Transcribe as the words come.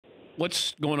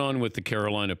what's going on with the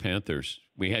Carolina Panthers?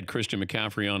 We had Christian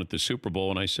McCaffrey on at the Super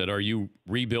Bowl, and I said, "Are you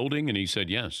rebuilding?" And he said,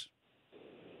 "Yes."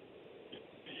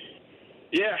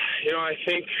 Yeah, I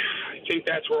think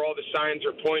that's where all the signs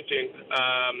are pointing.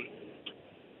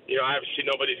 Obviously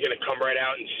nobody's going to come right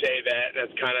out and say that.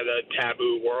 That's kind of the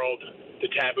taboo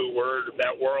word of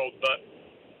that world. But,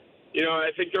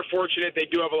 I think they're fortunate. They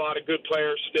do have a lot of good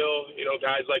players still.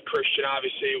 Guys like Christian,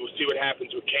 obviously. We'll see what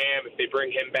happens with Cam. If they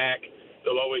bring him back,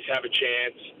 they'll always have a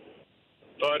chance.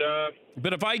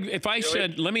 But if I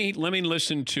said, let me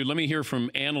hear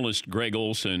from analyst Greg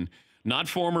Olsen, not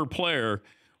former player,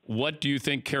 what do you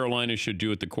think Carolina should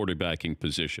do at the quarterbacking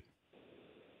position?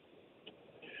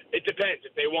 It depends.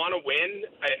 If they want to win,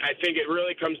 I think it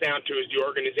really comes down to, is the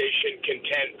organization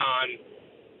content on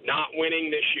not winning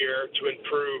this year to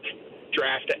improve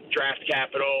draft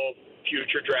capital,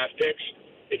 future draft picks?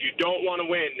 If you don't want to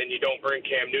win, then you don't bring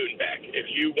Cam Newton back. If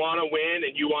you want to win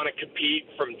and you want to compete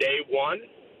from day one,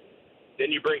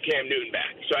 then you bring Cam Newton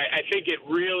back. So I think it's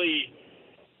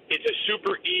a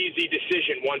super easy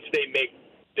decision once they make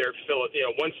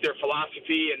once their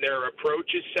philosophy and their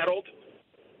approach is settled.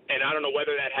 And I don't know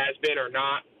whether that has been or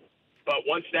not, but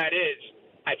once that is,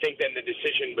 I think then the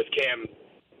decision with Cam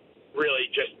really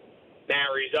just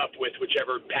marries up with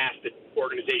whichever path the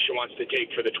organization wants to take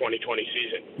for the 2020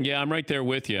 season. Yeah, I'm right there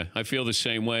with you. I feel the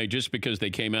same way. Just because they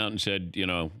came out and said,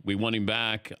 we want him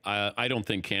back, I don't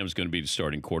think Cam's going to be the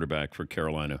starting quarterback for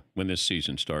Carolina when this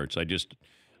season starts.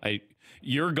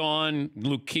 You're gone.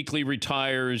 Luke Kuechly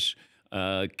retires.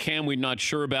 Cam, we're not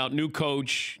sure about. New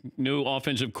coach, new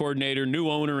offensive coordinator, new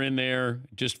owner in there.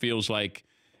 Just feels like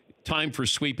time for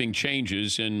sweeping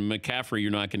changes. And McCaffrey,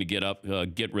 you're not going to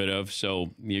get rid of.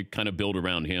 So you kind of build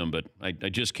around him. But I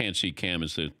just can't see Cam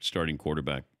as the starting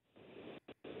quarterback.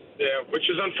 Yeah, which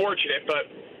is unfortunate. But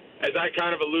as I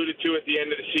kind of alluded to at the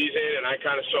end of the season, and I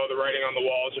kind of saw the writing on the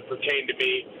wall as it pertained to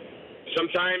me,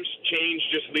 sometimes change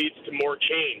just leads to more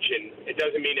change. And it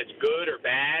doesn't mean it's good or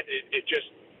bad.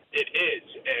 It is,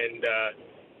 and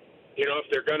if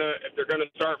they're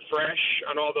gonna start fresh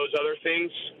on all those other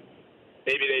things,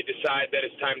 maybe they decide that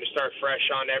it's time to start fresh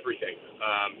on everything.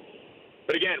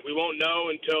 But again, we won't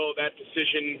know until that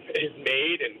decision is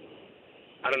made, and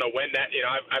I don't know when that.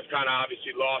 I've kind of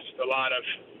obviously lost a lot of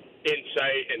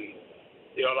insight, and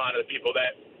a lot of the people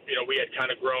that we had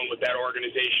kind of grown with that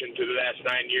organization through the last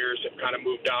 9 years have kind of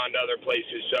moved on to other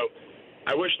places. So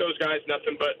I wish those guys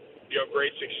nothing but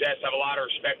great success. I have a lot of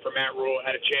respect for Matt Rule.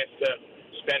 I had a chance to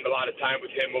spend a lot of time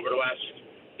with him over the last,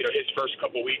 his first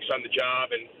couple weeks on the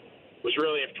job, and was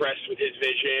really impressed with his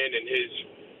vision and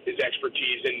his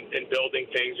expertise in building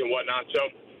things and whatnot. So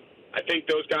I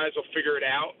think those guys will figure it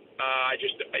out. I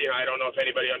don't know if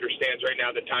anybody understands right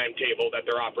now the timetable that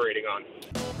they're operating on.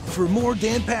 For more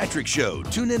Dan Patrick Show,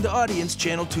 tune into Audience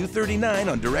Channel 239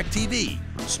 on DirecTV.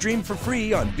 Stream for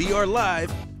free on BR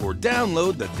Live or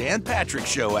download the Dan Patrick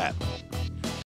Show app.